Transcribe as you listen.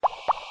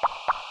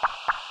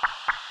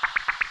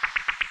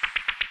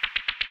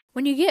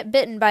When you get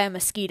bitten by a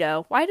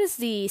mosquito, why does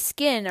the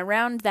skin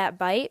around that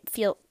bite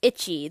feel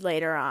itchy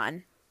later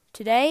on?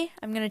 Today,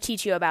 I'm going to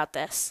teach you about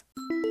this.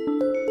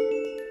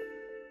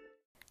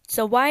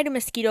 So why do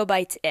mosquito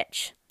bites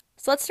itch?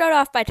 So let's start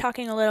off by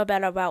talking a little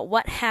bit about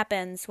what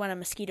happens when a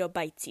mosquito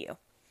bites you.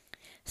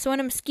 So when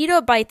a mosquito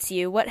bites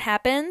you, what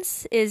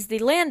happens is they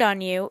land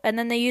on you and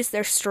then they use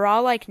their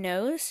straw-like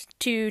nose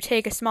to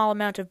take a small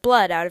amount of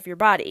blood out of your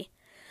body.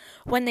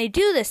 When they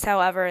do this,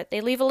 however,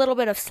 they leave a little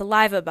bit of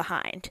saliva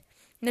behind.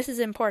 This is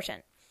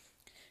important.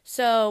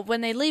 So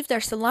when they leave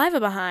their saliva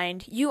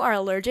behind, you are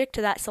allergic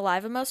to that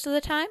saliva most of the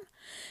time,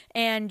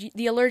 and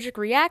the allergic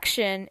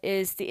reaction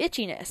is the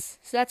itchiness.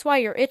 So that's why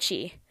you're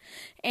itchy.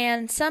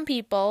 And some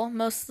people,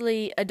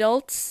 mostly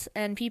adults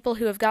and people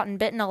who have gotten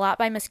bitten a lot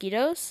by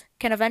mosquitoes,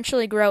 can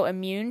eventually grow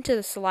immune to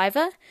the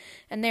saliva,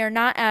 and they are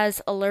not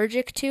as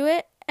allergic to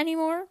it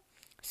anymore,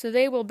 so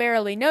they will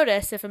barely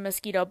notice if a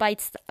mosquito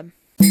bites them.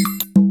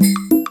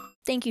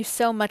 Thank you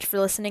so much for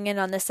listening in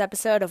on this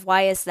episode of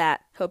Why Is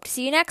That? Hope to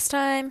see you next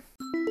time.